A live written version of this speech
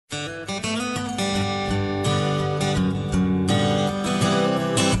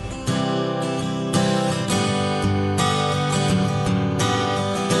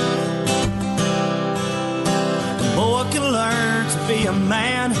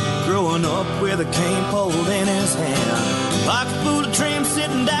growing up with a cane pole in his hand. Pocket full of dreams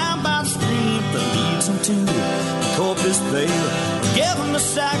sitting down by the stream that leads him to the Corpus Bay. Give him a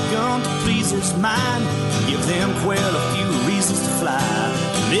shotgun to please his mind. Give them quail a few reasons to fly.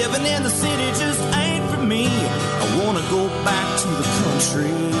 Living in the city just ain't for me. I wanna go back to the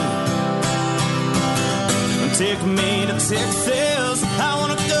country. Take me to Texas. I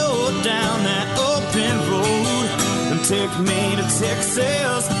wanna go down that open road. And take me to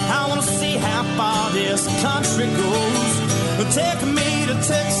Texas. I wanna see how far this country goes. And take me to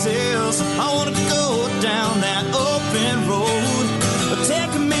Texas. I wanna go down that open road. And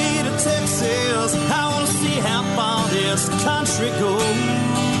take me to Texas. I wanna see how far this country goes.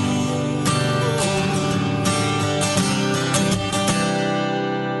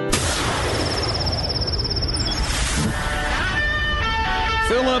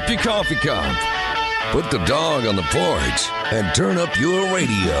 Fill up your coffee cup, put the dog on the porch, and turn up your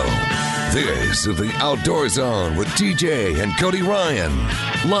radio. This is the Outdoor Zone with TJ and Cody Ryan,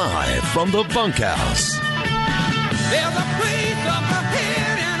 live from the bunkhouse. There's a place up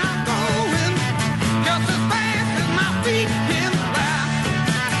ahead and I'm going just as fast as my feet can fly.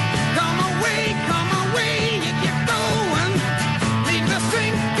 Come away, you get going. Leave the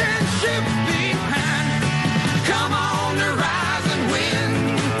sinking ship behind. Come on the rising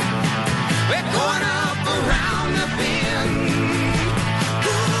wind. We're going up around the bend.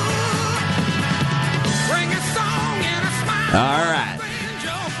 Ooh. Bring a song and a smile. All right.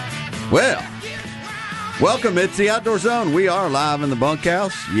 Well, welcome. It's the Outdoor Zone. We are live in the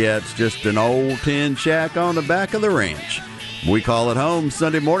bunkhouse. Yeah, it's just an old tin shack on the back of the ranch. We call it home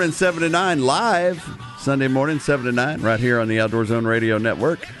Sunday morning, 7 to 9, live Sunday morning, 7 to 9, right here on the Outdoor Zone Radio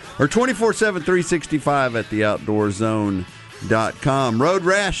Network, or 24/7, 365 at theoutdoorzone.com. Road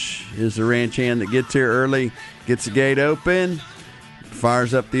Rash is the ranch hand that gets here early, gets the gate open,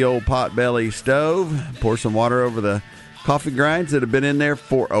 fires up the old potbelly stove, pours some water over the coffee grinds that have been in there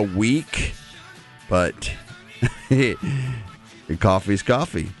for a week. But coffee's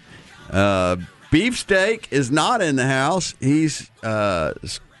coffee. Beefsteak is not in the house. He's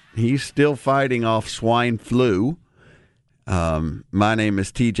still fighting off swine flu. My name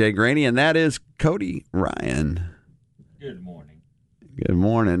is TJ Greaney, and that is Cody Ryan. Good morning. Good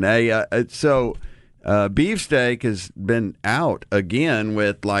morning. Hey, so Beefsteak has been out again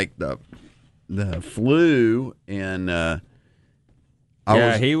with like the flu, and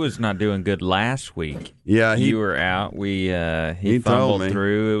he was not doing good last week. Yeah, you were out. He fumbled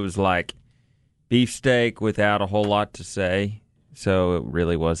through. It was like Beefsteak without a whole lot to say, so it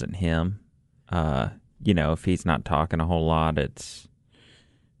really wasn't him. If he's not talking a whole lot,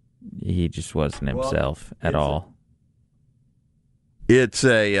 he just wasn't himself at all. It's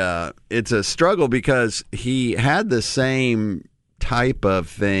a struggle because he had the same type of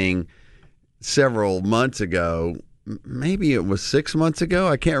thing several months ago. Maybe it was 6 months ago.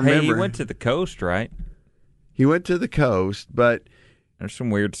 I can't remember. Hey, he went to the coast, right? He went to the coast, but there's some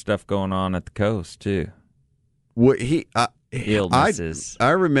weird stuff going on at the coast too. Illnesses. I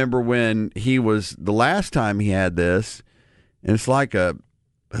remember when he was the last time he had this, and it's like a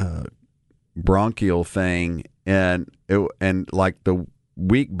bronchial thing, and like the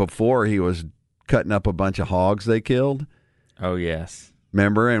week before he was cutting up a bunch of hogs they killed. Oh yes,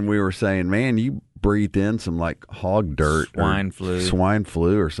 remember? And we were saying, man, you breathed in some like hog dirt, swine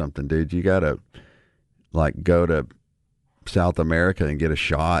flu or something, dude. You gotta like go to South America and get a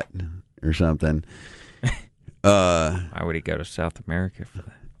shot or something. Why would he go to South America for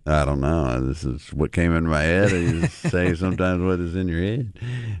that? I don't know. This is what came into my head. You say sometimes what is in your head.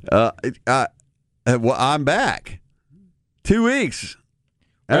 Well, I'm back. 2 weeks.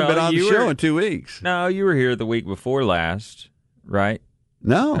 I haven't been on the show in 2 weeks. No, you were here the week before last, right?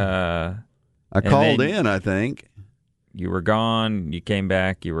 No. I called in, I think. You were gone. You came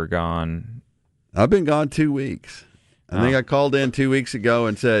back. You were gone. I've been gone 2 weeks. I think I called in 2 weeks ago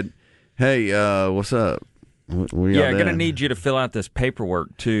and said, hey, what's up? I'm going to need you to fill out this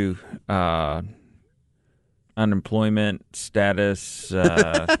paperwork, too. Unemployment status.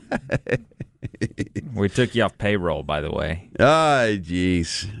 We took you off payroll, by the way. Ah,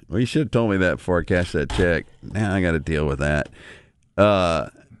 jeez. Well, you should have told me that before I cashed that check. Now I got to deal with that.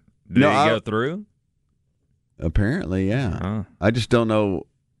 Did it go through? Apparently, yeah. Oh. I just don't know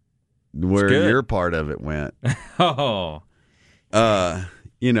where your part of it went. Oh.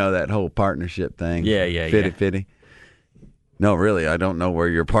 That whole partnership thing. Yeah. Fitty. No, really, I don't know where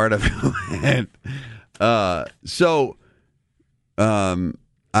your part of it went. I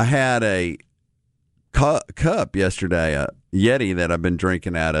had a cup yesterday, Yeti that I've been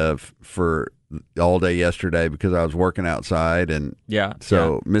drinking out of for all day yesterday because I was working outside, and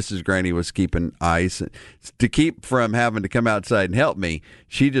Mrs. Greaney was keeping ice to keep from having to come outside and help me.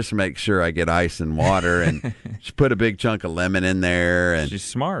 She just makes sure I get ice and water, and she put a big chunk of lemon in there. And she's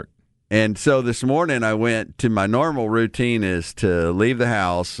smart. And so this morning I went to my normal routine is to leave the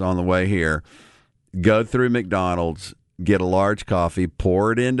house on the way here, go through McDonald's, get a large coffee,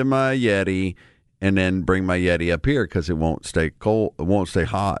 pour it into my Yeti, and then bring my Yeti up here because it won't stay cold. It won't stay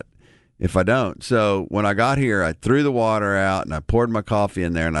hot if I don't. So when I got here, I threw the water out and I poured my coffee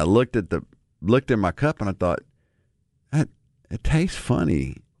in there, and I looked in my cup and I thought, it tastes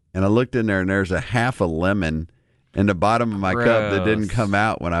funny. And I looked in there and there's a half a lemon in the bottom of my cup that didn't come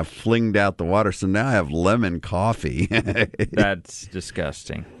out when I flinged out the water. So now I have lemon coffee. That's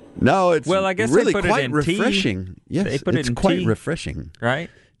disgusting. No, it's I guess really they put quite it in refreshing. Tea. Yes, they put it's it in quite tea. refreshing. Right?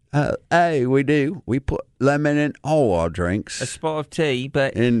 Hey, we do. We put lemon in all our drinks. A spot of tea,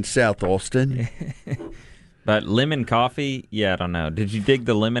 but in South Austin. But lemon coffee, I don't know. Did you dig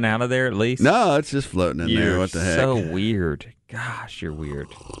the lemon out of there at least? No, it's just floating in there. What the heck? So weird. Gosh, you're weird.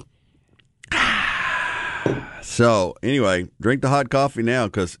 So, anyway, drink the hot coffee now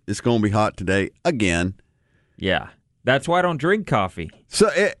because it's going to be hot today again. Yeah. That's why I don't drink coffee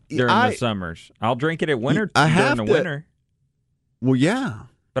during the summers. I'll drink it at winter during the winter. Well, yeah.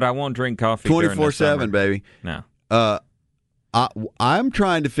 But I won't drink coffee 24/7, baby. No. I'm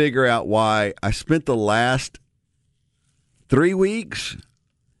trying to figure out why I spent the last 3 weeks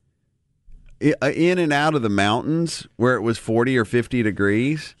in and out of the mountains where it was 40 or 50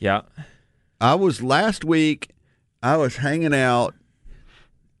 degrees. Yeah. Last week, I was hanging out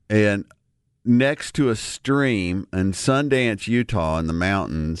and next to a stream in Sundance, Utah, in the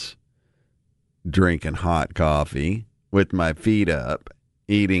mountains, drinking hot coffee with my feet up,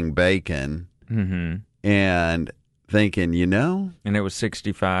 eating bacon, and thinking, And it was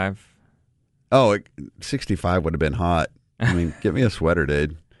 65. Oh, 65 would have been hot. I mean, get me a sweater,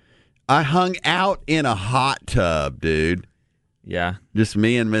 dude. I hung out in a hot tub, dude. Yeah. Just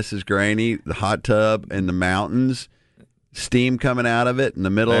me and Mrs. Greaney, the hot tub in the mountains, steam coming out of it in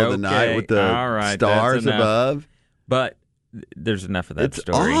the middle of the night with the stars above. But there's enough of that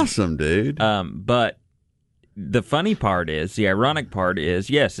story. It's awesome, dude. But the funny part is, the ironic part is,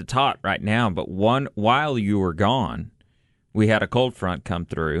 yes, it's hot right now, but while you were gone, we had a cold front come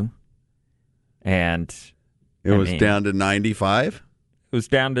through, and it was down to 95? It was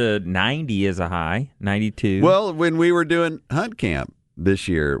down to 90 as a high, 92. Well, when we were doing hunt camp this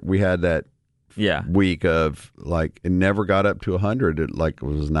year, we had that week of, it never got up to 100. It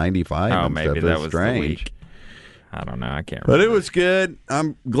was 95 Oh, and maybe stuff. that was strange. the week. I don't know. I can't remember. But it was good.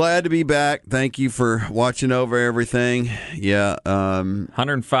 I'm glad to be back. Thank you for watching over everything. Yeah.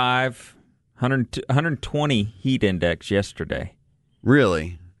 105, 120 heat index yesterday.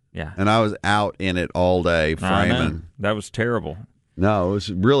 Really? Yeah. And I was out in it all day framing. That was terrible. No, it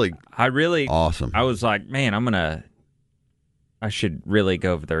was really awesome. I was like, man, I should really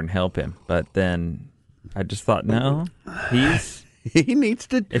go over there and help him. But then I just thought, no, he needs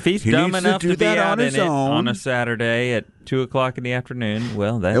to. If he's dumb enough to be out in it on a Saturday at 2:00 in the afternoon,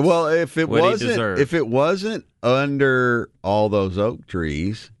 well, that's if it what he deserved. If it wasn't under all those oak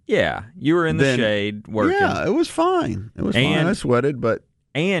trees, you were in the shade working. Yeah, it was fine. It was fine. I sweated,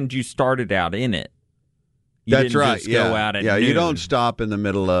 and you started out in it. That's right. Just go out at noon. You don't stop in the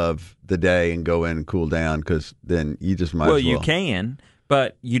middle of the day and go in and cool down because then you just might as well. Well, you can,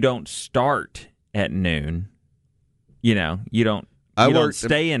 but you don't start at noon. You don't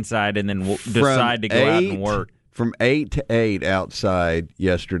stay inside and then decide to go out and work. From 8 to 8 outside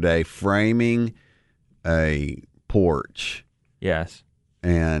yesterday, framing a porch. Yes.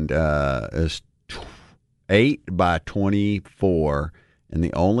 And it's 8 by 24. And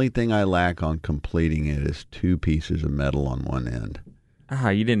the only thing I lack on completing it is 2 pieces of metal on one end.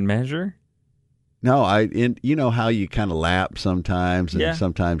 You didn't measure? No, you know how you kind of lap sometimes, and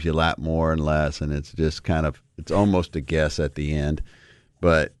sometimes you lap more and less, and it's just it's almost a guess at the end.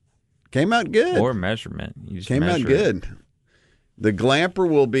 But came out good. Or measurement. You just came out good. The Glamper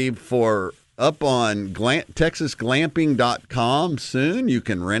will be up on TexasGlamping.com soon. You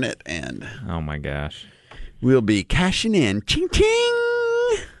can rent it, and oh my gosh, we'll be cashing in. Ching ching.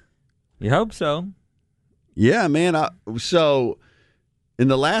 You hope so. Yeah, man. So in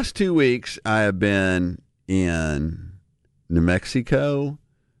the last 2 weeks, I have been in New Mexico.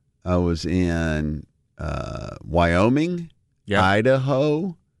 I was in Wyoming,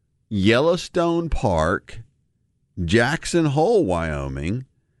 Idaho, Yellowstone Park, Jackson Hole, Wyoming,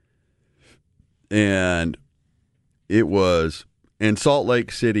 and it was in Salt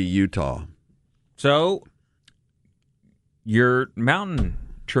Lake City, Utah. So Your mountain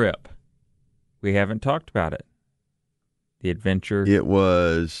trip, we haven't talked about it. The adventure. It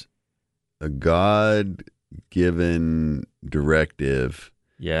was a God-given directive.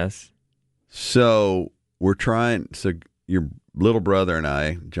 Yes. So we're trying. So your little brother and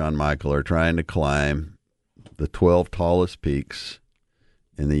I, John Michael, are trying to climb the 12 tallest peaks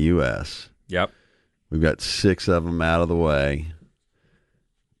in the U.S. Yep. We've got 6 of them out of the way.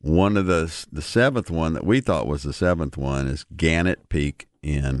 One of the seventh one that we thought was the seventh one is Gannett Peak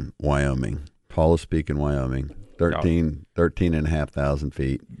in Wyoming, tallest peak in Wyoming, 13,500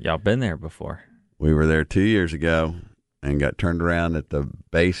 feet. Y'all been there before? We were there 2 years ago and got turned around at the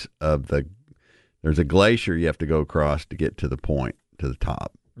base of there's a glacier you have to go across to get to the point, to the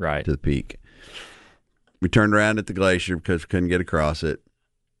top, right, to the peak. We turned around at the glacier because we couldn't get across it.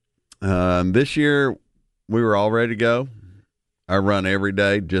 This year, we were all ready to go. I run every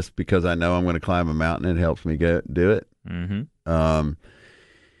day just because I know I'm going to climb a mountain. It helps me do it. Mm-hmm. And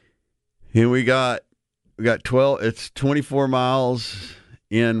we got 12. It's 24 miles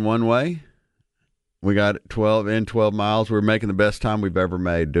in one way. We got 12 miles. We're making the best time we've ever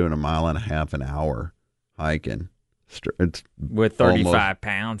made, doing 1.5 miles an hour hiking. It's with 35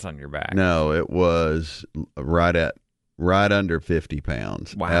 pounds on your back. No, it was right under 50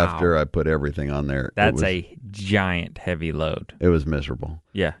 pounds. Wow. After I put everything on there. That's a giant heavy load. It was miserable.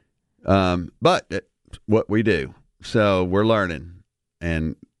 Yeah. But it's what we do. So we're learning.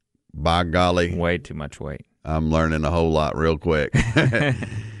 And by golly. Way too much weight. I'm learning a whole lot real quick.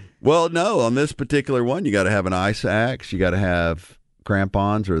 Well, no, on this particular one, you got to have an ice axe. You got to have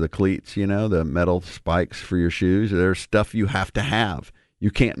crampons or the cleats, the metal spikes for your shoes. There's stuff you have to have. You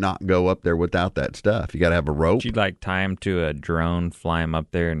can't not go up there without that stuff. You got to have a rope. Did you tie them to a drone, fly them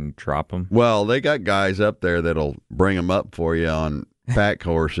up there, and drop them? Well, they got guys up there that'll bring them up for you on pack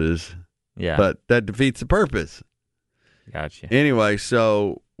horses. Yeah. But that defeats the purpose. Gotcha. Anyway,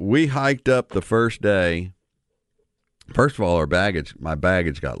 so we hiked up the first day. First of all, my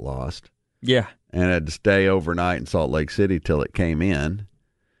baggage got lost. Yeah. And I had to stay overnight in Salt Lake City till it came in.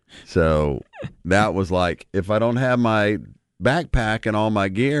 So that was like, if I don't have my backpack and all my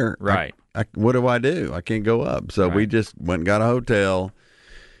gear, right? What do? I can't go up. So we just went and got a hotel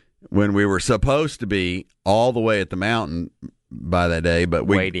when we were supposed to be all the way at the mountain by that day, but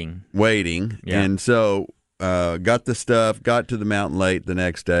waiting. Yeah. And so got the stuff, got to the mountain late the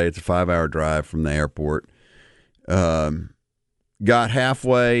next day. It's a 5-hour drive from the airport. Got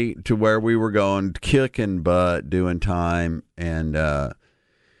halfway to where we were going, kicking butt, doing time, and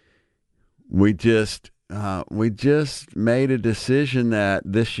we just made a decision that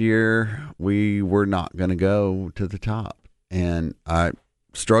this year we were not going to go to the top. And I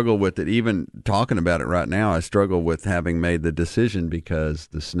struggle with it. Even talking about it right now, I struggle with having made the decision because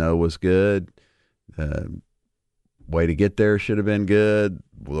the snow was good. The way to get there should have been good.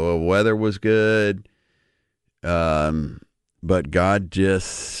 The weather was good. But God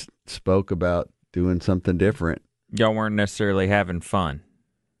just spoke about doing something different. Y'all weren't necessarily having fun.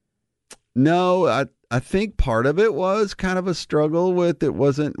 No, I think part of it was kind of a struggle with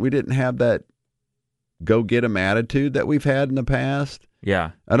we didn't have that go get 'em attitude that we've had in the past.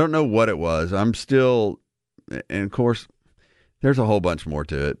 Yeah. I don't know what it was. I'm still, and of course, there's a whole bunch more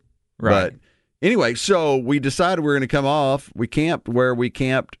to it. Right. But anyway, so we decided we were going to come off. We camped where we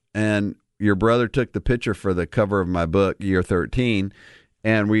camped, and your brother took the picture for the cover of my book, Year 13,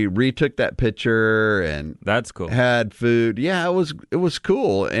 and we retook that picture and that's cool. Had food. Yeah, it was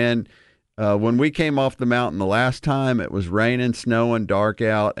cool. And when we came off the mountain the last time, it was raining, snowing, dark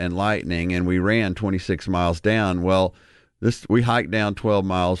out, and lightning, and we ran 26 miles down. Well, we hiked down 12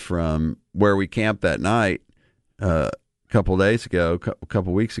 miles from where we camped that night a couple weeks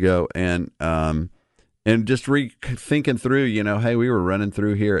ago, and just thinking through, hey, we were running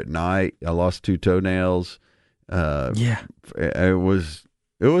through here at night. I lost 2 toenails. Yeah, it was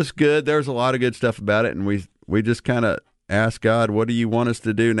good. There's a lot of good stuff about it, and we just kind of asked God, what do you want us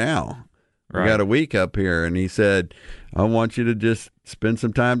to do now? Right. We got a week up here, and he said, I want you to just spend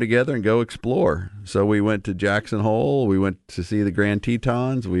some time together and go explore. So we went to Jackson Hole. We went to see the Grand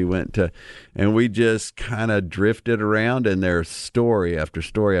Tetons. And we just kind of drifted around, and there's story after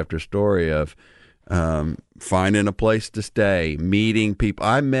story after story of finding a place to stay, meeting people.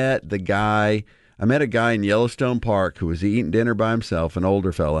 I met a guy in Yellowstone Park who was eating dinner by himself, an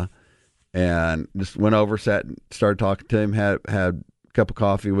older fella, and just went over, sat, started talking to him, had a cup of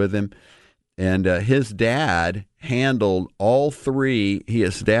coffee with him. And his dad handled all 3.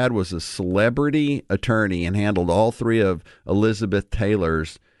 His dad was a celebrity attorney and handled all 3 of Elizabeth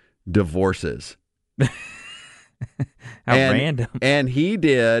Taylor's divorces. How random. And he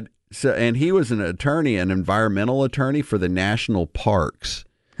did and he was an environmental attorney for the national parks,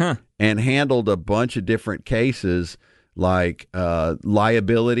 and handled a bunch of different cases like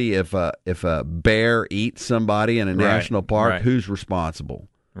liability if a bear eats somebody in a national park, who's responsible?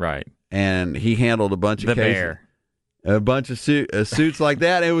 Right. And he handled a bunch of cases. A bunch of suits like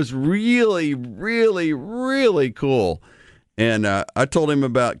that. It was really, really, really cool. And I told him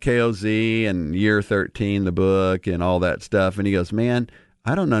about KOZ and Year 13, the book, and all that stuff. And he goes, man,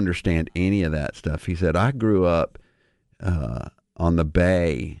 I don't understand any of that stuff. He said, I grew up on the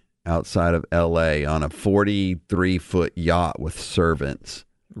bay outside of L.A. on a 43-foot yacht with servants.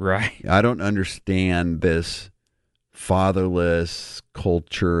 Right. I don't understand this fatherless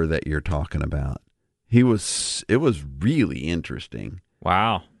culture that you're talking about. It was really interesting.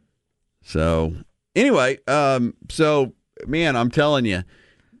 Wow. So anyway, man, I'm telling you,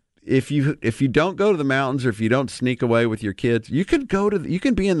 if you don't go to the mountains or if you don't sneak away with your kids, you can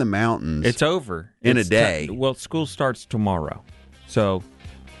be in the mountains. It's over in a day. Well, school starts tomorrow, so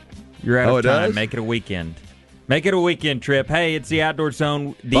you're out of time. Does? Make it a weekend. Make it a weekend trip. Hey, it's the Outdoor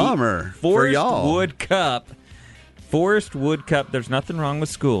Zone. The Bummer for y'all. Forest Wood Cup. There's nothing wrong with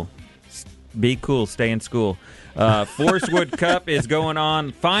school. Be cool. Stay in school. Forest Wood Cup is going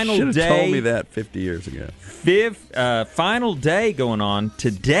on. Final day. Should have told me that 50 years ago. Final day going on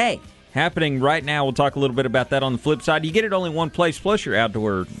today. Happening right now. We'll talk a little bit about that on the flip side. You get it only one place, plus your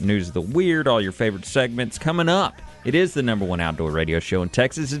outdoor news of the weird, all your favorite segments coming up. It is the #1 outdoor radio show in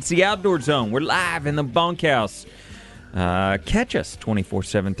Texas. It's the Outdoor Zone. We're live in the bunkhouse. Catch us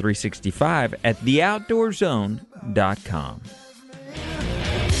 24/7, 365 at theoutdoorzone.com.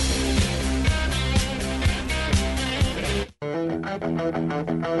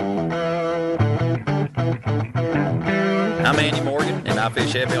 I'm Andy Morgan, and I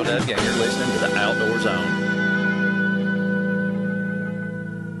fish FLW, and you're listening to the Outdoor Zone.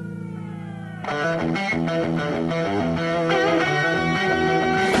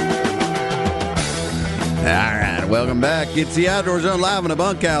 All right, welcome back. It's the Outdoor Zone live in the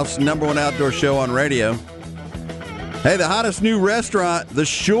bunkhouse, #1 outdoor show on radio. Hey, the hottest new restaurant, the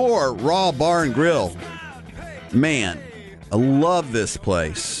Shore Raw Bar and Grill. Man, I love this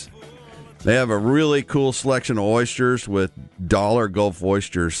place. They have a really cool selection of oysters with dollar Gulf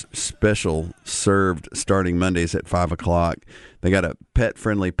oysters special served starting Mondays at 5 o'clock. They got a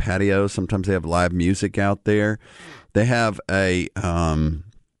pet-friendly patio. Sometimes they have live music out there. They have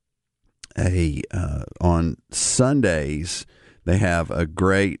on Sundays, they have a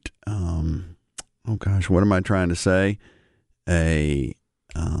great, what am I trying to say?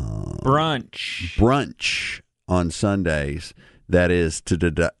 Brunch on Sundays that is to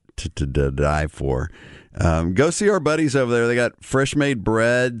die for. Go see our buddies over there. They got fresh made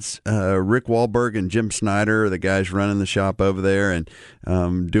breads. Rick Wahlberg and Jim Snyder are the guys running the shop over there and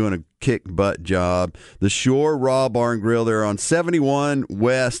doing a kick butt job. The Shore Raw Bar and Grill, they're on 71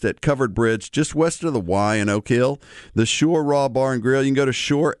 West at Covered Bridge, just west of the Y in Oak Hill. The Shore Raw Bar and Grill, you can go to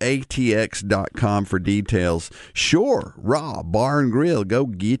shoreatx.com for details. Shore Raw Bar and Grill, go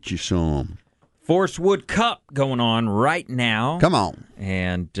get you some. Forest Wood Cup going on right now. Come on.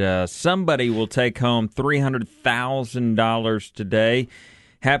 And somebody will take home $300,000 today.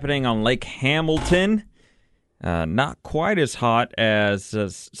 Happening on Lake Hamilton. Not quite as hot as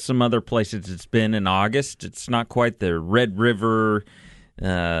some other places it's been in August. It's not quite the Red River,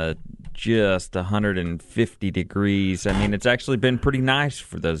 just 150 degrees. I mean, it's actually been pretty nice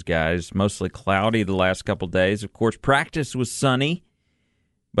for those guys. Mostly cloudy the last couple days. Of course, practice was sunny.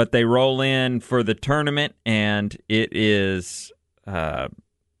 But they roll in for the tournament, and it is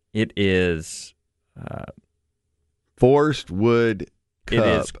Forest Wood Cup. It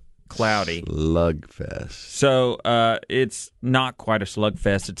is cloudy. Slugfest. So it's not quite a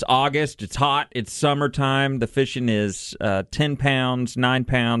slugfest. It's August. It's hot. It's summertime. The fishing is 10 pounds, 9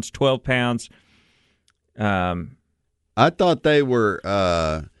 pounds, 12 pounds. I thought they were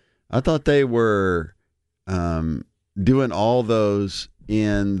doing all those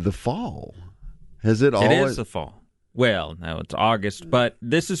in the fall. Has it always? It is the fall. Well, no, it's August, but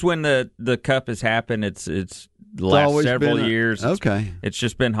this is when the cup has happened. It's the last several years. Okay. It's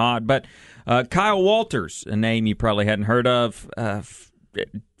just been hot. But Kyle Walters, a name you probably hadn't heard of,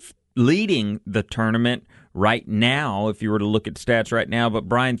 leading the tournament right now, if you were to look at stats right now. But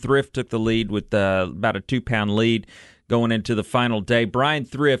Brian Thrift took the lead with about a 2-pound lead going into the final day. Brian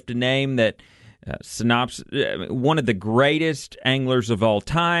Thrift, a name that one of the greatest anglers of all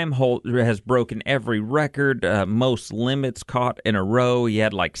time, has broken every record, most limits caught in a row. He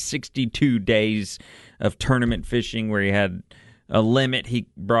had like 62 days of tournament fishing where he had a limit he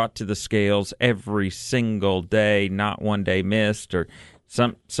brought to the scales every single day, not one day missed, or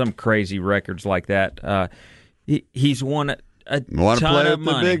some crazy records like that. He's won a Want to ton play of with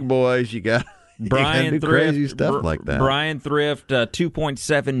money. the big boys? You got Brian do Thrift, crazy stuff like that. Brian Thrift,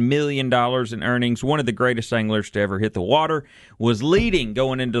 $2.7 million in earnings, one of the greatest anglers to ever hit the water, was leading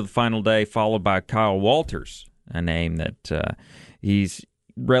going into the final day, followed by Kyle Walters, a name that he's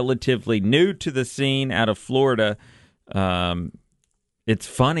relatively new to the scene out of Florida. It's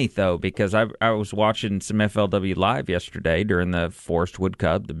funny, though, because I was watching some FLW Live yesterday during the Forest Wood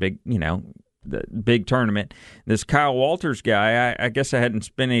Cup, the big tournament. This Kyle Walters guy, I guess I hadn't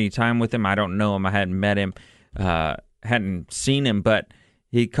spent any time with him. I don't know him. I hadn't met him, hadn't seen him, but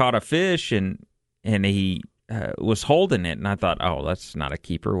he caught a fish and he was holding it. And I thought, oh, that's not a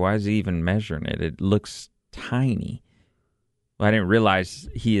keeper. Why is he even measuring it? It looks tiny. Well, I didn't realize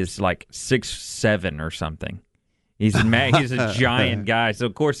he is like 6'7" or something. He's a giant guy. So,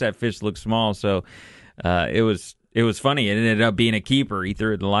 of course, that fish looks small. So it was funny. It ended up being a keeper. He threw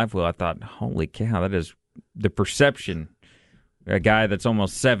it in the live well. I thought, holy cow, that is the perception. A guy that's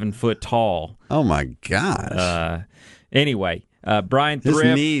almost 7 foot tall. Oh, my gosh. Anyway, Brian Thrift.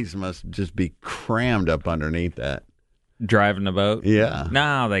 His knees must just be crammed up underneath that. Driving the boat? Yeah.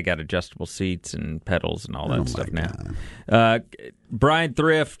 No, they got adjustable seats and pedals and all that stuff now. Brian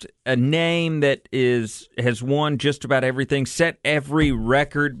Thrift, a name that has won just about everything, set every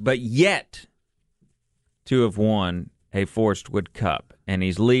record, but yet to have won a Forest Wood Cup, and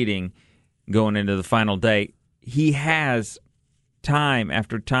he's leading going into the final day. He has time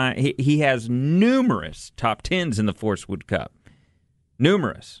after time. He has numerous top tens in the Forest Wood Cup.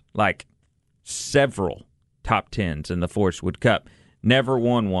 Numerous, like several top tens in the Forest Wood Cup. Never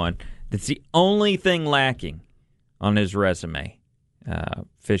won one. That's the only thing lacking on his resume,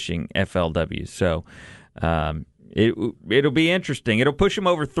 fishing FLW. So it'll be interesting. It'll push him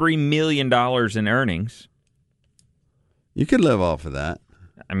over $3 million in earnings. You could live off of that.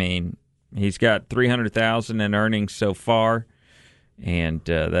 I mean, he's got $300,000 in earnings so far, and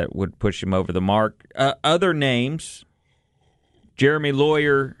that would push him over the mark. Other names: Jeremy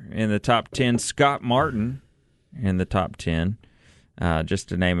Lawyer in the top 10, Scott Martin in the top 10, just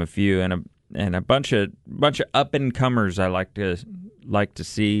to name a few, and a bunch of up and comers I like to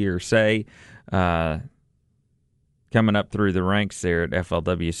see or say coming up through the ranks there at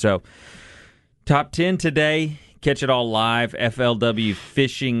FLW. So top 10 today. Catch it all live,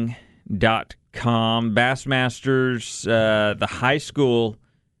 flwfishing.com. Bassmasters, the high school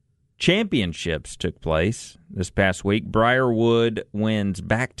championships took place this past week. Briarwood wins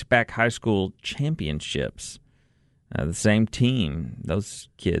back-to-back high school championships. The same team. Those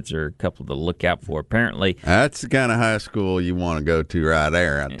kids are a couple to look out for, apparently. That's the kind of high school you want to go to right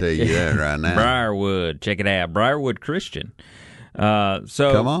there. I'll tell you that right now. Briarwood. Check it out. Briarwood Christian. So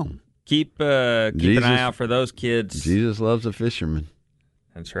come on. Keep an eye out for those kids. Jesus loves a fisherman.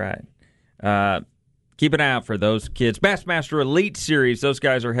 That's right. Keep an eye out for those kids. Bassmaster Elite Series, those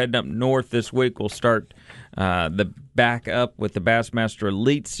guys are heading up north this week. We'll start the back up with the Bassmaster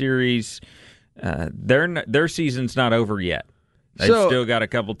Elite Series. Their season's not over yet. They've still got a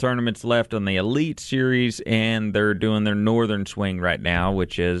couple tournaments left on the Elite Series, and they're doing their northern swing right now,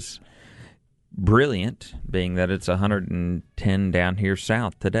 which is brilliant, being that it's 110 down here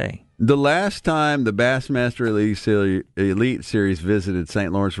south today. The last time the Bassmaster Elite Series visited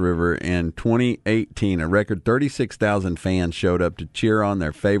St. Lawrence River in 2018, a record 36,000 fans showed up to cheer on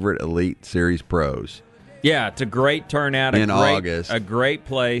their favorite Elite Series pros. Yeah, it's a great turnout. In August. A great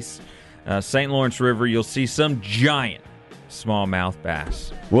place. St. Lawrence River, you'll see some giant smallmouth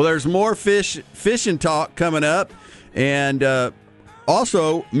bass. Well, there's more fishing talk coming up, and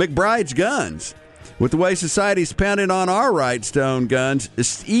also McBride's Guns. With the way society's pounding on our rights to own guns,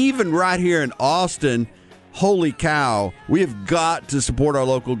 it's even right here in Austin, holy cow, we have got to support our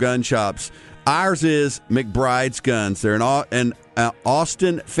local gun shops. Ours is McBride's Guns. They're an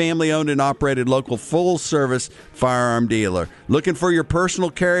Austin family-owned and operated local full-service firearm dealer. Looking for your personal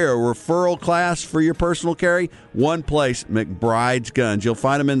carry or referral class for your personal carry? One place, McBride's Guns. You'll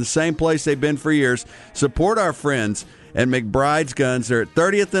find them in the same place they've been for years. Support our friends at McBride's Guns. They're at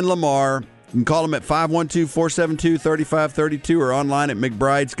 30th and Lamar. You can call them at 512-472-3532 or online at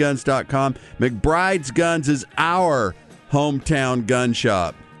McBridesGuns.com. McBride's Guns is our hometown gun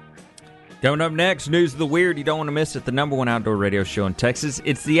shop. Coming up next, News of the Weird. You don't want to miss it. The #1 outdoor radio show in Texas.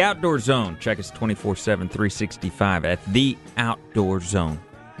 It's The Outdoor Zone. Check us 24/7, 365 at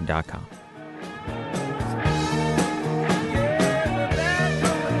TheOutdoorZone.com.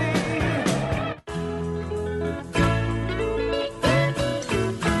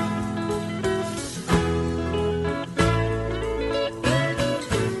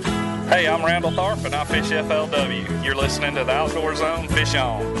 Hey, I'm Randall Tharp, and I fish FLW. You're listening to the Outdoor Zone. Fish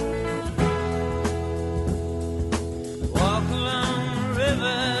on.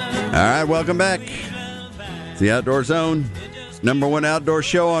 All right, welcome back. It's the Outdoor Zone, #1 outdoor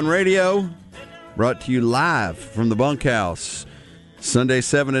show on radio, brought to you live from the bunkhouse. Sunday,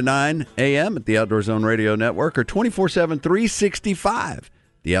 7 to 9 a.m. at the Outdoor Zone Radio Network, or 24/7, 365,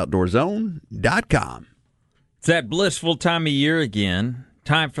 theoutdoorzone.com. It's that blissful time of year again.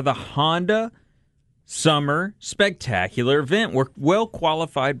 Time for the Honda Summer Spectacular event, where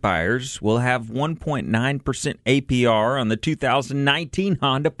well-qualified buyers will have 1.9% APR on the 2019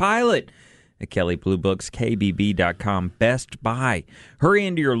 Honda Pilot at Kelley Blue Book's KBB.com Best Buy. Hurry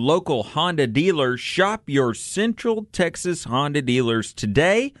into your local Honda dealer. Shop your Central Texas Honda dealers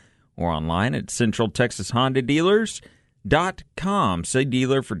today or online at centraltexashondadealers.com. See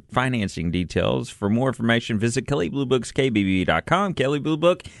dealer for financing details. For more information, visit Kelley Blue Book's KBB.com. Kelley Blue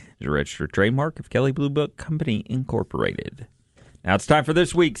Book is a registered trademark of Kelley Blue Book Company, Incorporated. Now it's time for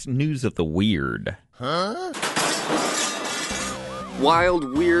this week's News of the Weird.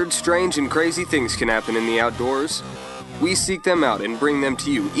 Wild, weird, strange, and crazy things can happen in the outdoors. We seek them out and bring them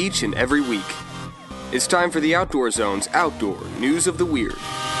to you each and every week. It's time for the Outdoor Zone's Outdoor News of the Weird.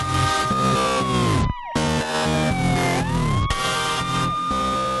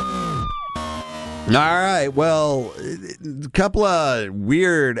 All right, well, a couple of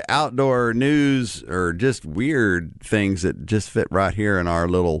weird outdoor news, or just weird things that just fit right here in our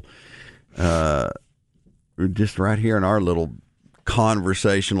little,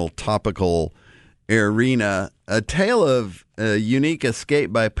 conversational, topical arena. A tale of a unique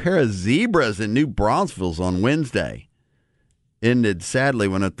escape by a pair of zebras in New Braunfels on Wednesday ended sadly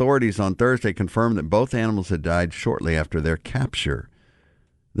when authorities on Thursday confirmed that both animals had died shortly after their capture.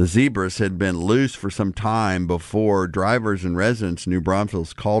 The zebras had been loose for some time before drivers and residents in New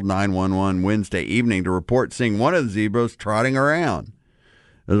Braunfels called 911 Wednesday evening to report seeing one of the zebras trotting around.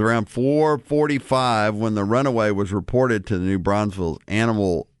 It was around 4:45 when the runaway was reported to the New Braunfels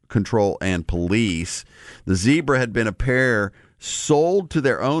Animal Control and Police. The zebra had been a pair sold to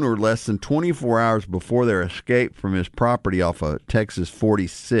their owner less than 24 hours before their escape from his property off of Texas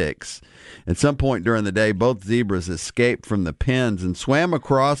 46. At some point during the day, both zebras escaped from the pens and swam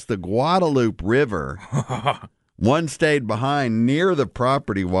across the Guadalupe River. One stayed behind near the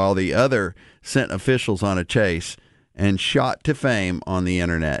property while the other sent officials on a chase and shot to fame on the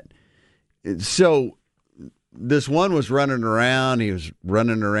internet. So this one was running around. He was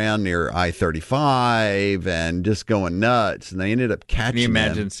running around near I-35 and just going nuts, and they ended up catching him. Can you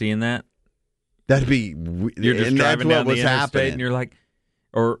imagine seeing that? That'd be... You're just driving down the interstate, happening. and you're like...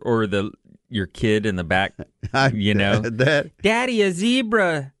 Or your kid in the back, Daddy, a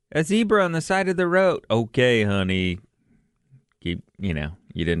zebra on the side of the road. Okay, honey. You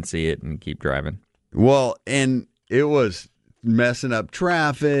didn't see it and keep driving. Well, and it was messing up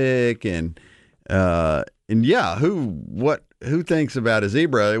traffic and yeah, who thinks about a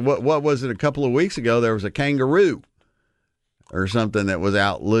zebra? What was it a couple of weeks ago? There was a kangaroo or something that was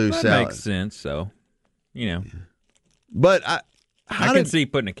out loose. That makes sense, so, But I can see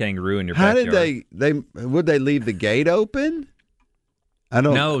putting a kangaroo in your backyard. How did would they leave the gate open? I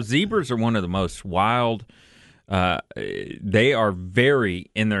don't know. No, zebras are one of the most wild. They are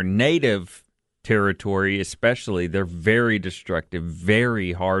in their native territory, especially, they're very destructive,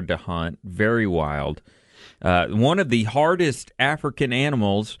 very hard to hunt, very wild. One of the hardest African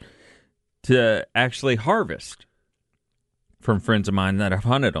animals to actually harvest, from friends of mine that have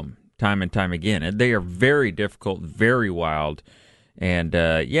hunted them time and time again. And they are very difficult, very wild. And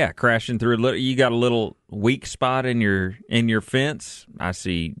crashing through you got a little weak spot in your fence. I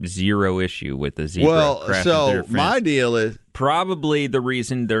see zero issue with the zebra. Well, crashing through your so fence. my deal is Probably the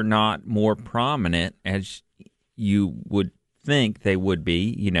reason they're not more prominent as you would think they would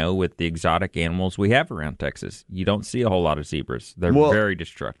be, with the exotic animals we have around Texas. You don't see a whole lot of zebras. They're very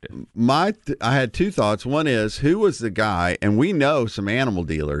destructive. I had two thoughts. One is, who was the guy, and we know some animal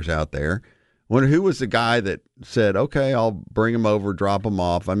dealers out there, who was the guy that said, okay, I'll bring him over, drop him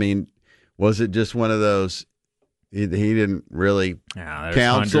off? I mean, was it just one of those, he didn't really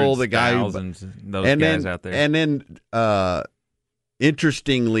counsel the guy? Thousands, guys out there. And then,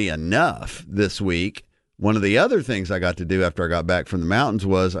 interestingly enough, this week, one of the other things I got to do after I got back from the mountains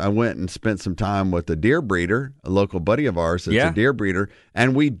was I went and spent some time with a deer breeder, a local buddy of ours that's a deer breeder,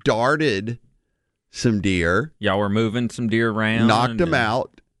 and we darted some deer. Y'all were moving some deer around. Knocked them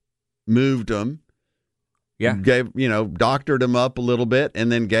out, moved them. Yeah. Doctored them up a little bit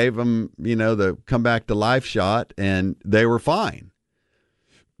and then gave them, the come back to life shot, and they were fine.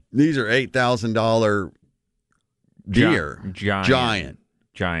 These are $8,000 deer. Giant.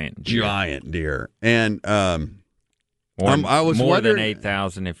 giant deer. Giant deer. And I was more wondering, than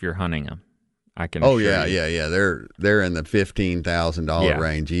 8,000 if you're hunting them. I can. Oh assure yeah, you. They're in the $15,000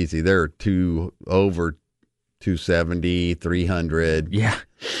 range easy. They're over 270, 300. Yeah.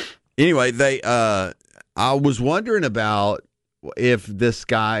 Anyway, I was wondering about if these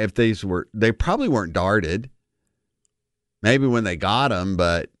they probably weren't darted. Maybe when they got them,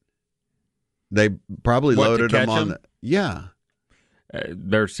 but they probably loaded them on. Yeah.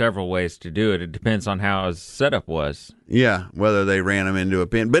 There are several ways to do it. It depends on how his setup was. Yeah, whether they ran them into a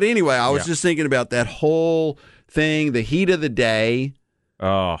pin. But anyway, I was just thinking about that whole thing, the heat of the day.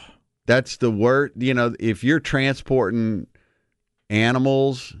 Oh. That's the word. If you're transporting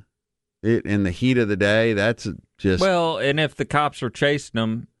animals in the heat of the day, that's just... Well, and if the cops are chasing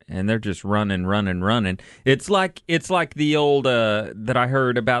them and they're just running, it's like the old, that I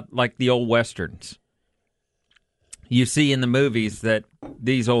heard about, like the old Westerns. You see in the movies that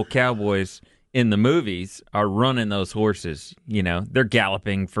these old cowboys in the movies are running those horses. They're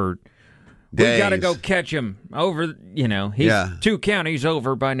galloping for days. We got to go catch him over. He's 2 counties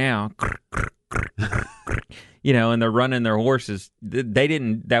over by now. And they're running their horses.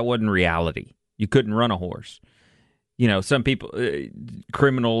 That wasn't reality. You couldn't run a horse. Some people,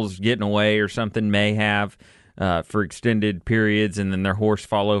 criminals getting away or something may have. For extended periods, and then their horse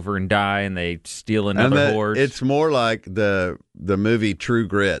fall over and die, and they steal another horse. It's more like the movie True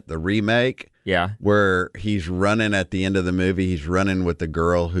Grit, the remake. Yeah, where he's running at the end of the movie. He's running with the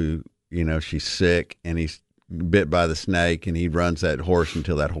girl who, she's sick, and he's bit by the snake, and he runs that horse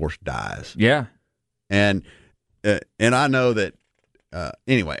until that horse dies. Yeah, and I know that.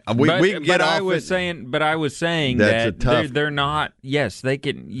 Anyway, we can get off. But I was saying that they're not. Yes, they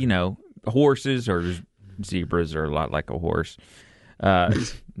can. Horses or zebras are a lot like a horse,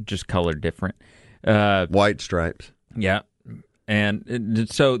 just colored different. White stripes. Yeah. And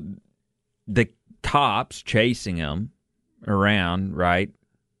so the cops chasing them around, right,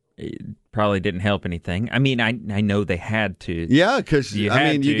 it probably didn't help anything. I mean, I know they had to. Yeah, because, you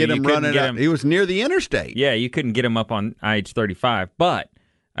get them running up. He was near the interstate. Yeah, you couldn't get him up on IH-35. But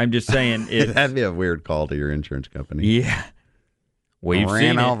I'm just saying. That'd be a weird call to your insurance company. Yeah. We've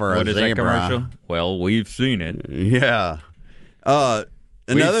seen it. What is that commercial? Well, we've seen it. Yeah. We've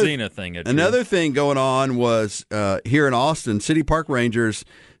seen a thing or two. Another thing going on was here in Austin, City Park Rangers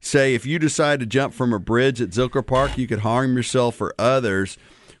say if you decide to jump from a bridge at Zilker Park, you could harm yourself or others.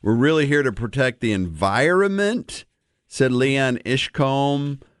 We're really here to protect the environment, said Leon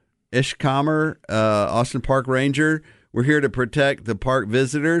Ishkamer, Austin Park Ranger. We're here to protect the park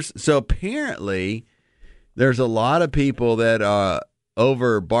visitors. So apparently there's a lot of people that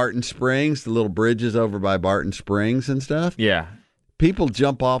over Barton Springs, the little bridges over by Barton Springs and stuff. Yeah. People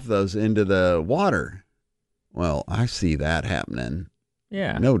jump off those into the water. Well, I see that happening.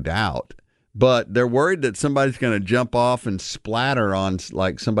 Yeah. No doubt. But they're worried that somebody's going to jump off and splatter on,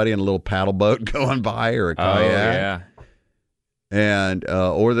 like, somebody in a little paddle boat going by or a kayak. Oh, yeah. And,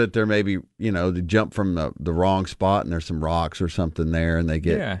 or that there may be, they jump from the wrong spot and there's some rocks or something there and they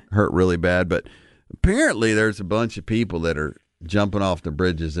get hurt really bad. But apparently there's a bunch of people that are jumping off the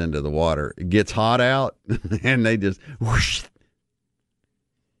bridges into the water. It gets hot out and they just whoosh.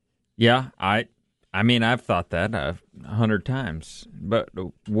 Yeah, I mean, I've thought that 100 times. But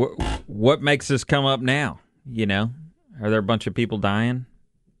what makes this come up now? Are there a bunch of people dying?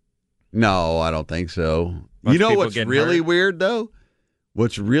 No, I don't think so. You know what's really weird, though?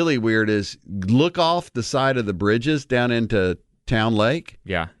 What's really weird is look off the side of the bridges down into Town Lake.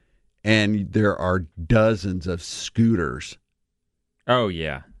 Yeah. And there are dozens of scooters. Oh,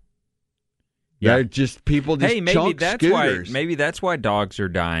 yeah. They're just people just chunk scooters. Maybe that's why dogs are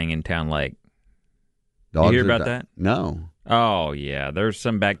dying in Town Lake. Dogs you hear about that? No. Oh, yeah. There's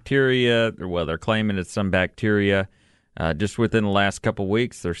some bacteria. Well, they're claiming it's some bacteria. Just within the last couple of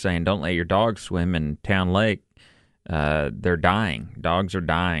weeks, they're saying don't let your dog swim in Town Lake. They're dying. Dogs are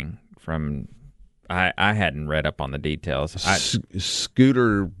dying from... I hadn't read up on the details.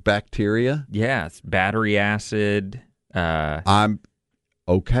 Scooter bacteria? Yeah, it's battery acid. I'm...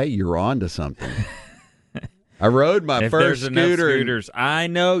 Okay, you're on to something. I rode my first scooter. Enough scooters, I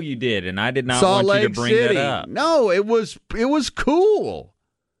know you did, and I did not Salt want you Lake to bring City. that up. No, it was cool.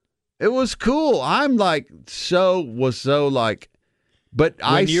 It was cool. I'm like but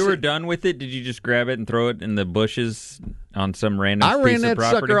when you were done with it, did you just grab it and throw it in the bushes on some random piece of property? I ran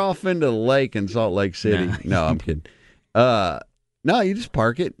that sucker off into the lake in Salt Lake City. No, I'm kidding. No, you just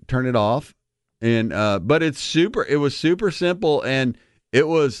park it, turn it off, and but it was super simple, and it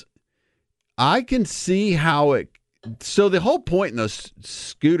was. I can see how it. So the whole point in those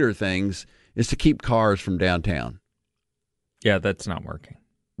scooter things is to keep cars from downtown. Yeah, that's not working.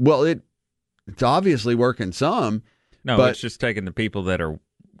 Well, it's obviously working some. No, but, it's just taking the people that are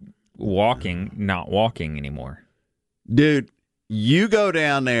walking, not walking anymore. Dude, you go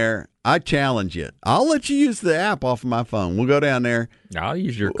down there. I challenge you. I'll let you use the app off of my phone. We'll go down there. I'll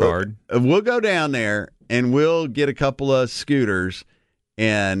use your card. We'll go down there, and we'll get a couple of scooters,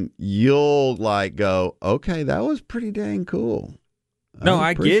 and you'll go, okay, that was pretty dang cool. No,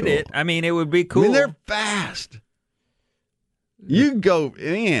 I get it. I mean, it would be cool. I mean, they're fast. You can go,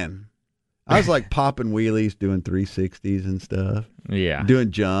 man. I was popping wheelies, doing 360s and stuff. Yeah.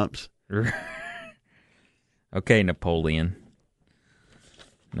 Doing jumps. Okay, Napoleon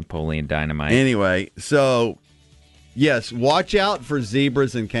Dynamite. Anyway, so, yes, watch out for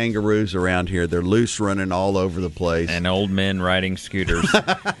zebras and kangaroos around here. They're loose running all over the place. And old men riding scooters.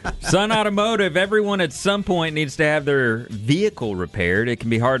 Sun Automotive, everyone at some point needs to have their vehicle repaired. It can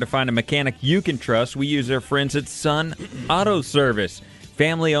be hard to find a mechanic you can trust. We use our friends at Sun Auto Service.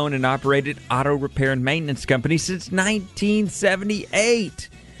 Family-owned and operated auto repair and maintenance company since 1978.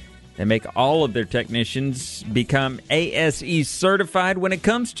 They make all of their technicians become ASE certified when it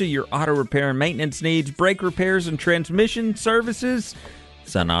comes to your auto repair and maintenance needs, brake repairs, and transmission services.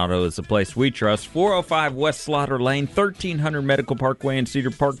 Sun Auto is the place we trust. 405 West Slaughter Lane, 1300 Medical Parkway in Cedar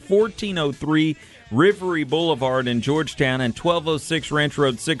Park, 1403 Rivery Boulevard in Georgetown, and 1206 Ranch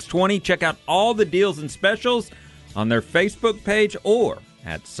Road 620. Check out all the deals and specials on their Facebook page or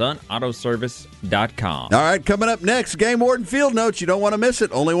at sunautoservice.com. All right, coming up next, Game Warden Field Notes. You don't want to miss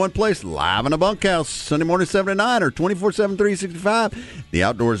it. Only one place, live in the bunkhouse, Sunday morning 7 to 9 or 24/7, 365,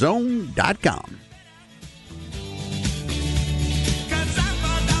 theoutdoorzone.com.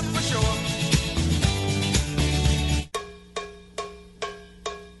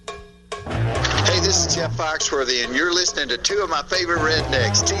 Hey, this is Jeff Foxworthy, and you're listening to two of my favorite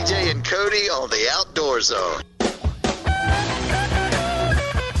rednecks, TJ and Cody, on the Outdoor Zone.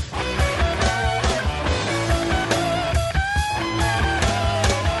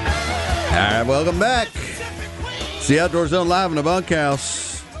 All right, welcome back. It's the Outdoor Zone live in the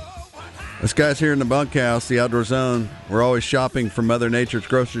bunkhouse. Us guys here in the bunkhouse, the Outdoor Zone, we're always shopping from Mother Nature's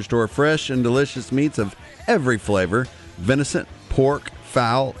grocery store. Fresh and delicious meats of every flavor. Venison, pork,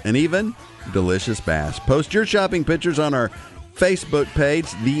 fowl, and even delicious bass. Post your shopping pictures on our Facebook page,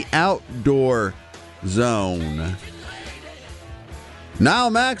 The Outdoor Zone. Now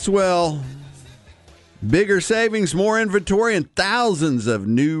Maxwell. Bigger savings, more inventory, and thousands of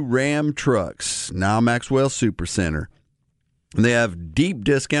new Ram trucks. Now Maxwell Supercenter. They have deep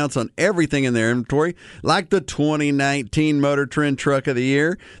discounts on everything in their inventory, like the 2019 Motor Trend Truck of the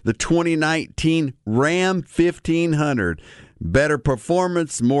Year, the 2019 Ram 1500. Better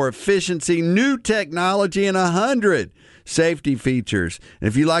performance, more efficiency, new technology, and 100 safety features. And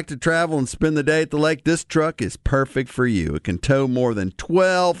if you like to travel and spend the day at the lake, this truck is perfect for you. It can tow more than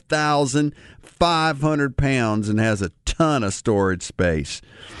 12,500 pounds and has a ton of storage space.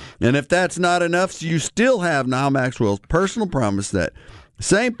 And if that's not enough, you still have Niall Maxwell's personal promise, that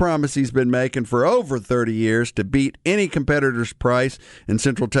same promise he's been making for over 30 years, to beat any competitor's price in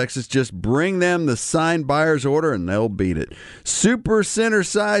Central Texas. Just bring them the signed buyer's order and they'll beat it. Super center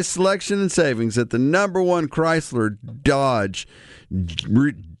size selection and savings at the #1 Chrysler, Dodge,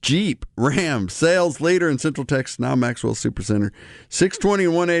 Jeep, Ram sales leader in Central Texas, Niall Maxwell Supercenter, 620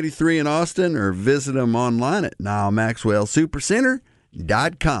 and 183 in Austin, or visit them online at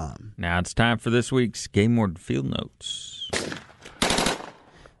NiallMaxwellSupercenter.com. Now it's time for this week's Game Warden Field Notes.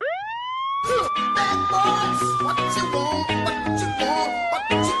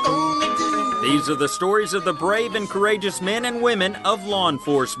 These are the stories of the brave and courageous men and women of law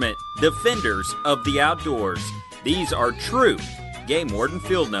enforcement, defenders of the outdoors. These are true Game Warden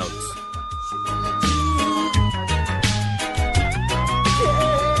Field Notes.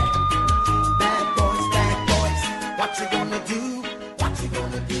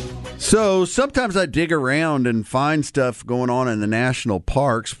 So sometimes I dig around and find stuff going on in the national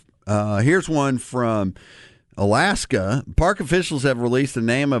parks. Here's one from Alaska. Park officials have released the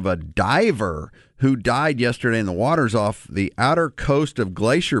name of a diver who died yesterday in the waters off the outer coast of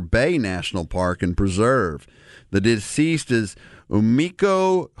Glacier Bay National Park and Preserve. The deceased is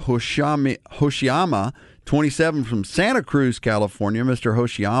Umiko Hoshiyama, 27, from Santa Cruz, California. Mr.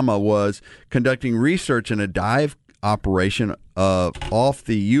 Hoshiyama was conducting research in a dive operation off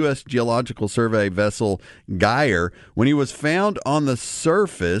the U.S. Geological Survey vessel Geyer when he was found on the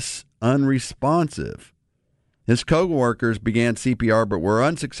surface unresponsive. His co-workers began CPR but were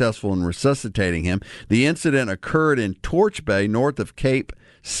unsuccessful in resuscitating him. The incident occurred in Torch Bay, north of Cape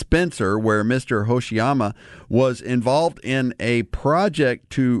Spencer, where Mr. Hoshiyama was involved in a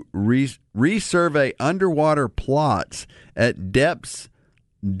project to resurvey underwater plots at depths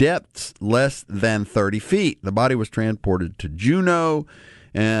depths less than 30 feet. The body was transported to Juneau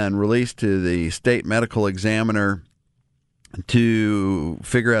and released to the state medical examiner to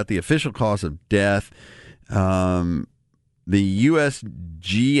figure out the official cause of death. The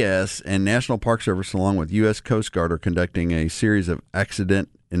USGS and National Park Service, along with U.S. Coast Guard, are conducting a series of accident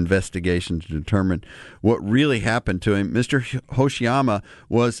investigations to determine what really happened to him. Mr. Hoshiyama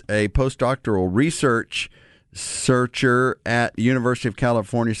was a postdoctoral researcher at University of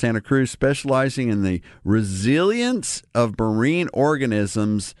California, Santa Cruz, specializing in the resilience of marine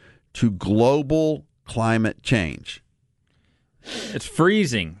organisms to global climate change. It's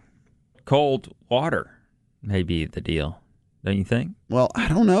freezing. Cold water may be the deal. Don't you think? Well, I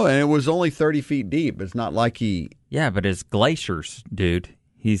don't know. And it was only 30 feet deep. It's not like he... Yeah, but it's glaciers, dude.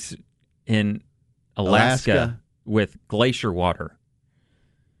 He's in Alaska with glacier water.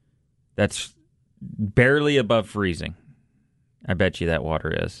 That's barely above freezing. I bet you that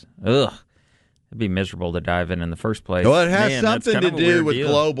water is. Ugh. It'd be miserable to dive in the first place. Well, it has something to do with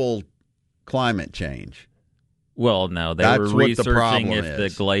global climate change. Well, no. They were researching if the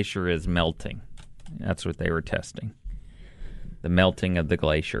glacier is melting. That's what they were testing. The melting of the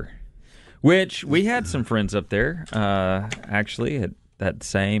glacier. Which, we had some friends up there, actually, at that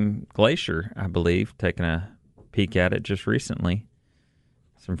same glacier, I believe, taking a peek at it just recently.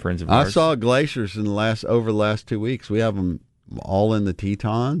 Some friends of ours. I saw glaciers over the last 2 weeks. We have them all in the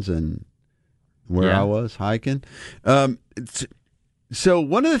Tetons and where I was hiking. So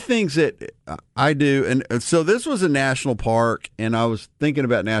one of the things that I do, and so this was a national park, and I was thinking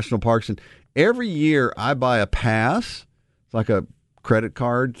about national parks, and every year I buy a pass. It's like a credit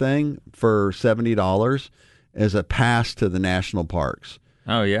card thing for $70 as a pass to the national parks.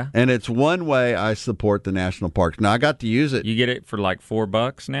 Oh, yeah? And it's one way I support the national parks. Now, I got to use it. You get it for like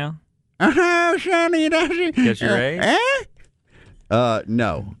 $4 now? Oh, Sonny, does it? Because your age?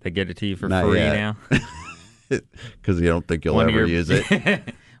 No. They get it to you for Not free yet. now? Because you don't think you'll ever use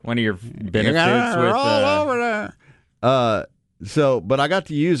it. One of your benefits with... all over there. But I got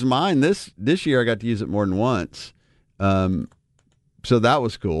to use mine this year. I got to use it more than once. So that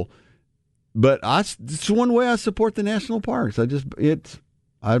was cool. But it's one way I support the national parks.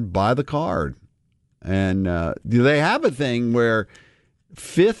 I buy the card. And do they have a thing where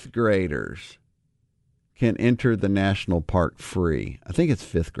 5th graders can enter the national park free? I think it's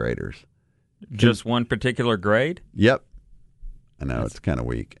 5th graders. Just one particular grade? Yep. I know, it's kind of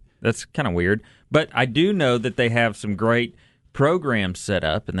weak. That's kind of weird. But I do know that they have some great programs set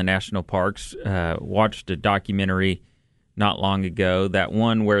up in the national parks. Watched a documentary not long ago, that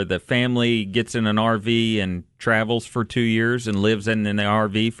one where the family gets in an RV and travels for 2 years and lives in an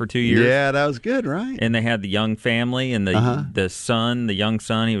RV for 2 years. Yeah, that was good, right? And they had the young family and the young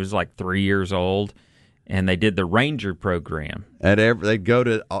son, he was like 3 years old, and they did the ranger program. They'd go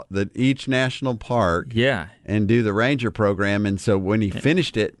to each national park and do the ranger program, and so when he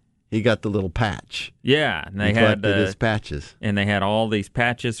finished it, he got the little patch. Yeah, and they had his patches, and they had all these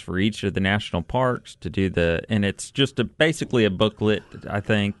patches for each of the national parks to do and it's just basically a booklet, I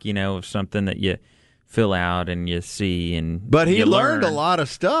think, of something that you fill out and you see But he learned a lot of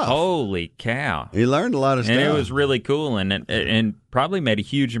stuff. Holy cow! He learned a lot of stuff, and it was really cool, and probably made a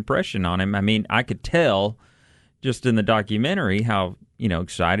huge impression on him. I mean, I could tell just in the documentary how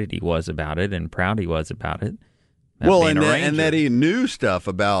excited he was about it and proud he was about it. Well, and that he knew stuff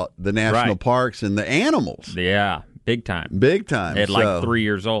about the national parks and the animals. Yeah, big time. Big time. At like 3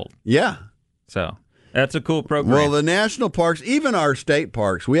 years old. Yeah. So that's a cool program. Well, the national parks, even our state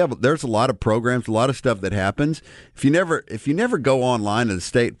parks, there's a lot of programs, a lot of stuff that happens. If you never go online to the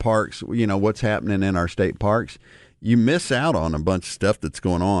state parks, what's happening in our state parks, you miss out on a bunch of stuff that's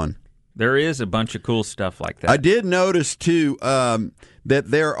going on. There is a bunch of cool stuff like that. I did notice too that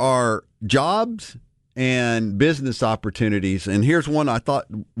there are jobs and business opportunities, and here's one I thought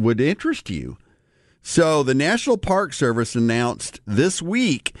would interest you. So the National Park Service announced this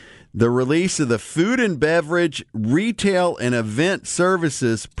week the release of the Food and Beverage, Retail, and Event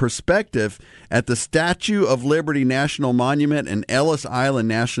Services Perspective at the Statue of Liberty National Monument and Ellis Island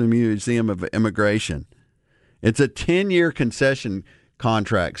National Museum of Immigration. It's a 10-year concession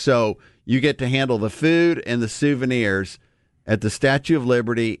contract, so you get to handle the food and the souvenirs at the Statue of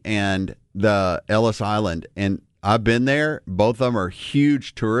Liberty and the Ellis Island. And I've been there. Both of them are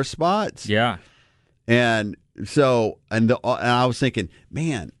huge tourist spots. Yeah. And so, and I was thinking,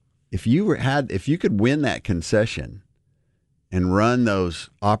 man, if you could win that concession and run those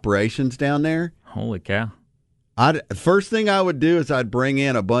operations down there. Holy cow. First thing I would do is I'd bring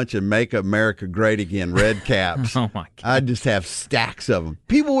in a bunch of Make America Great Again red caps. Oh, my God. I'd just have stacks of them.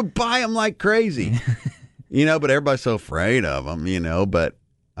 People would buy them like crazy. But everybody's so afraid of them, but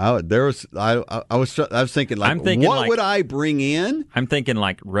I was thinking what would I bring in? I'm thinking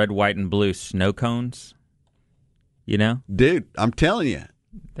like red, white, and blue snow cones. You know, dude, I'm telling you,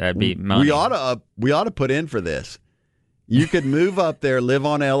 that'd be money. We ought to put in for this. You could move up there, live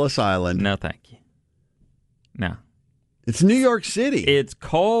on Ellis Island. No, thank you. No, it's New York City. It's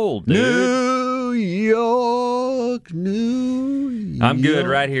cold, dude. New York. I'm good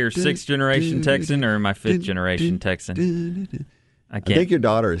right here. 6th generation Texan or my 5th generation Texan? I think your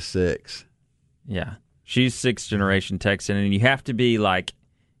daughter is 6. Yeah, she's 6th generation Texan, and you have to be like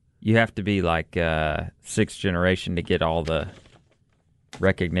 6th generation to get all the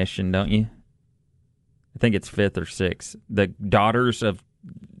recognition, don't you? I think it's 5th or 6th. The daughters of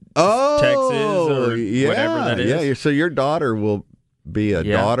Texas or whatever that is. Yeah, so your daughter will be a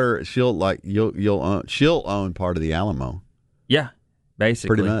daughter. She'll she'll own part of the Alamo. Yeah,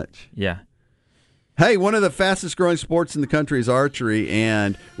 basically. Pretty much. Yeah. Hey, one of the fastest growing sports in the country is archery,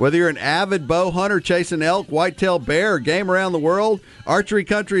 and whether you're an avid bow hunter chasing elk, whitetail bear, or game around the world, Archery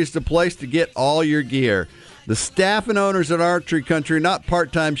Country is the place to get all your gear. The staff and owners at Archery Country are not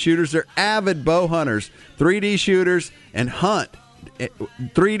part-time shooters, they're avid bow hunters, 3D shooters, and hunt.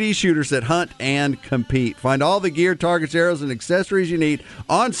 3D shooters that hunt and compete. Find all the gear, targets, arrows, and accessories you need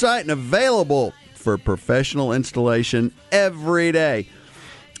on site and available for professional installation every day.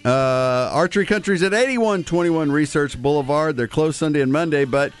 Archery Country's at 8121 Research Boulevard. They're closed Sunday and Monday,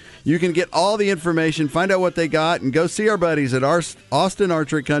 but you can get all the information, find out what they got, and go see our buddies at Austin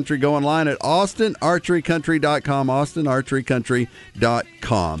Archery Country. Go online at austinarcherycountry.com,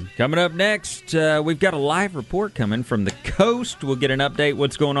 austinarcherycountry.com. Coming up next, we've got a live report coming from the coast. We'll get an update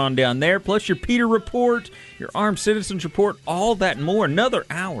what's going on down there, plus your Peter Report, your Armed Citizens Report, all that and more. Another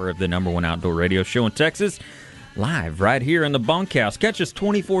hour of the #1 outdoor radio show in Texas. Live right here in the bunkhouse. Catch us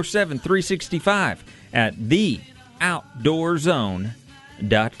 24/7, 365 at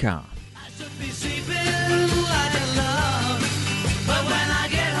theoutdoorzone.com.